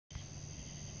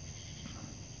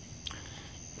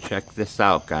check this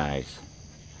out, guys.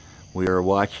 We were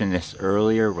watching this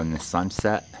earlier when the sun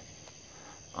set.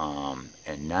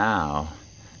 And now,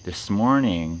 this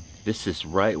morning, this is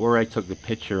right where I took the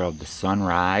picture of the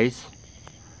sunrise,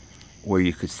 where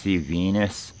you could see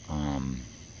Venus,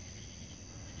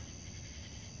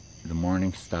 the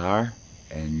morning star.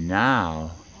 And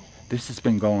now, this has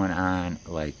been going on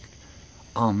like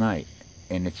all night,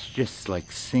 and it's just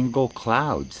like single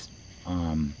clouds.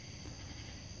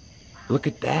 Look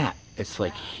at that. It's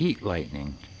like heat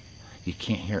lightning. You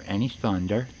can't hear any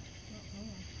thunder.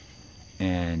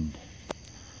 And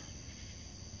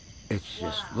it's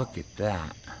just, look at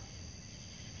that.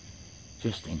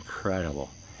 Just incredible.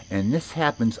 And this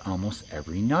happens almost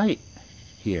every night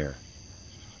here.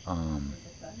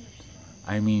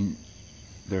 I mean,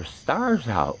 there's stars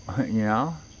out, you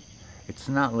know? It's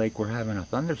not like we're having a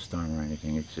thunderstorm or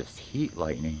anything. It's just heat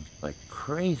lightning like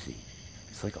crazy.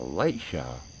 It's like a light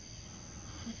show.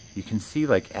 You can see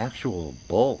like actual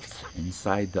bolts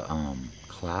inside the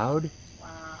cloud.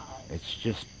 Wow. It's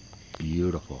just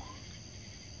beautiful.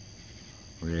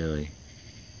 Really.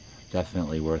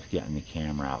 Definitely worth getting the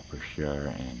camera out for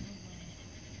sure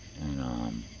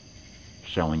and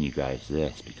showing you guys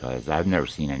this, because I've never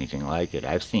seen anything like it.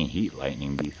 I've seen heat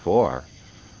lightning before.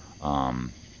 But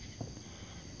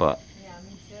yeah,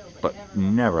 me too, but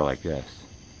never like this.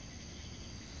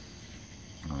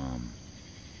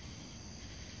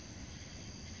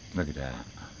 Look at that.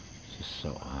 It's just so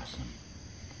awesome.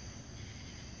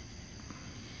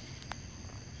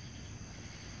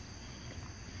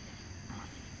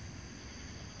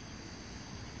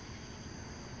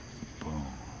 Boom.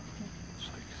 It's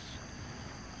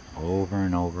like over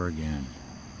and over again.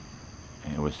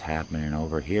 And it was happening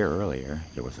over here earlier.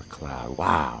 There was a cloud.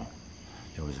 Wow.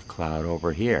 There was a cloud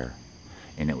over here.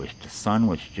 And it was, the sun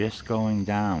was just going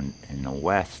down in the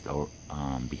west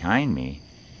behind me.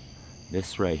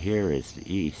 This right here is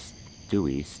the east, due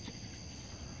east,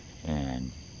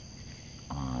 and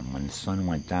when the sun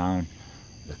went down,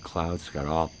 the clouds got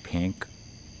all pink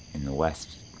in the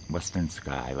western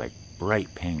sky, like bright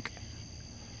pink,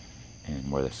 and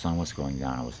where the sun was going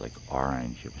down, it was like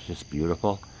orange. It was just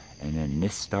beautiful. And then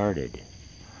this started.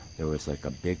 There was like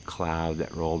a big cloud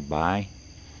that rolled by,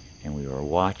 and we were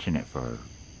watching it for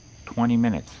 20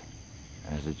 minutes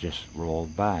as it just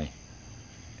rolled by.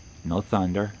 No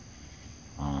thunder.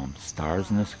 Stars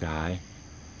in the sky.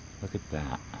 Look at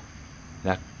that.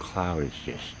 That cloud is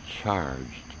just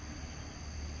charged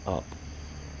up.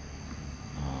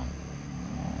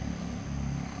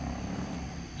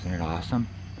 Isn't it awesome?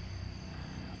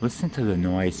 Listen to the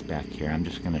noise back here. I'm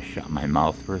just going to shut my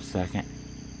mouth for a second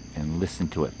and listen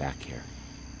to it back here.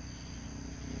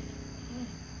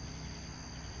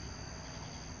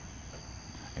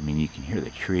 I mean, you can hear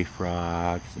the tree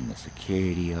frogs and the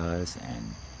cicadas,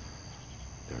 and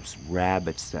there's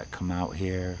rabbits that come out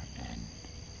here, and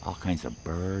all kinds of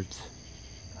birds.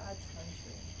 God's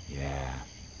country. Yeah.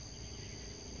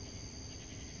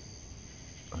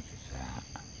 Look at that.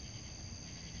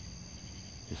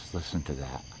 Just listen to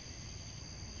that.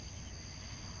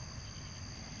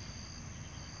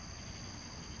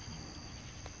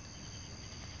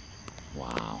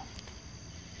 Wow.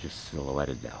 Just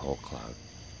silhouetted that whole cloud.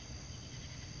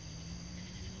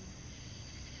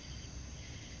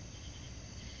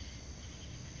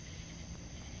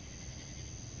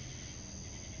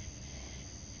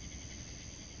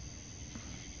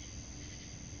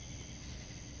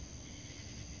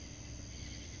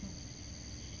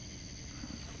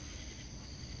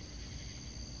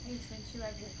 Hey, since you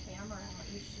have your camera out,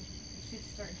 you should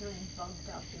start doing bug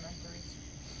documentaries.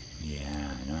 Yeah,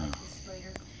 I know. The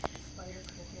spider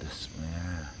cricket.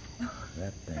 Yeah,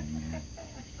 that thing, man.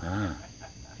 Ah,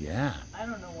 yeah. I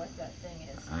don't know what that thing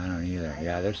is. I don't either.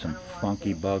 Yeah, there's some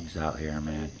funky bugs out here,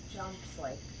 man. It jumps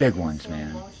like Big ones, slow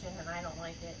man. motion, and I don't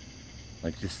like it.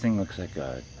 Like, this thing looks like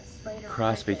a Spider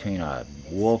cross cricket. between a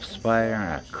It's- wolf it's spider so and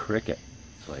a much. cricket.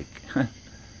 It's like, And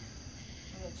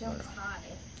it jumps high.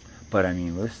 but I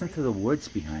mean, listen to the woods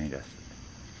behind us.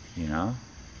 You know?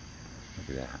 Look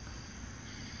at that.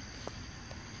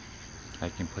 I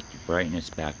can put the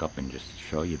brightness back up and just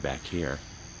show you back here.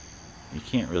 You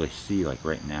can't really see like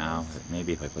right now.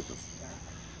 Maybe if I put the,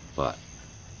 but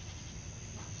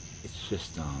it's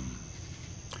just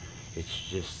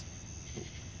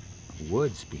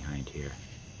woods behind here.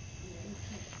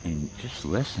 And just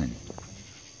listen.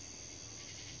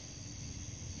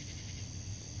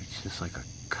 It's just like a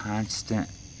constant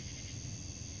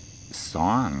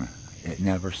song. It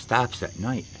never stops at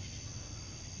night.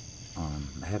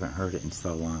 I haven't heard it in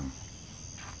so long.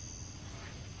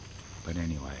 But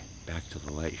anyway, back to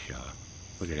the light show.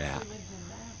 Look at that. She lived in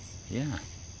Mass. Yeah.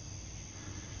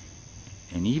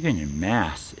 And even in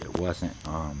mass, it wasn't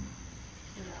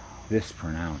this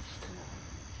pronounced.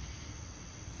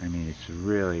 I mean, it's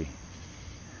really,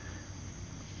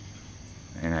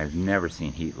 and I've never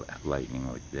seen heat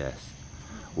lightning like this,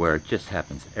 where it just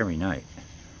happens every night.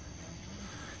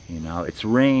 You know, it's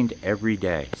rained every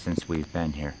day since we've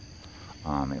been here,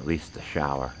 at least a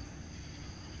shower,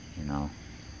 you know.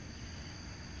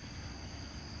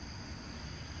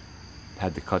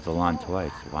 Had to cut the lawn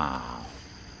twice. Wow.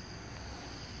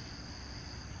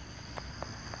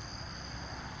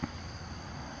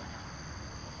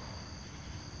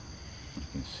 You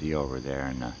can see over there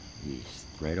in the east,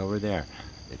 right over there.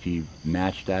 If you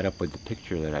match that up with the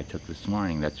picture that I took this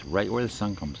morning, that's right where the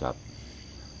sun comes up.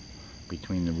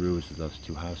 Between the roofs of those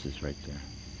two houses right there.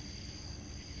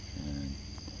 And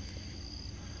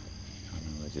I'm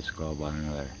gonna let this go about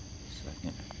another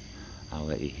second. I'll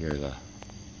let you hear the,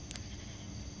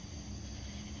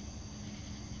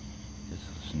 just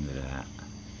listen to that.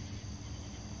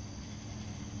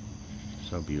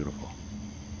 So beautiful.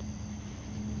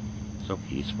 So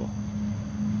peaceful.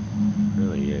 It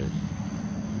really is.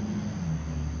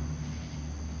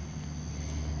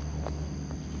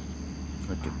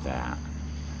 Look at that.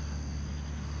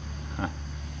 Huh.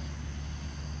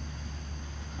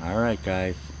 Alright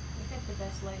guys. You got the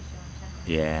best light show in town.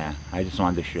 Yeah, I just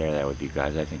wanted to share that with you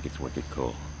guys. I think it's wicked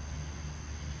cool.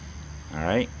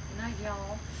 Alright? Good night,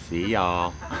 y'all. See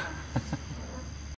y'all.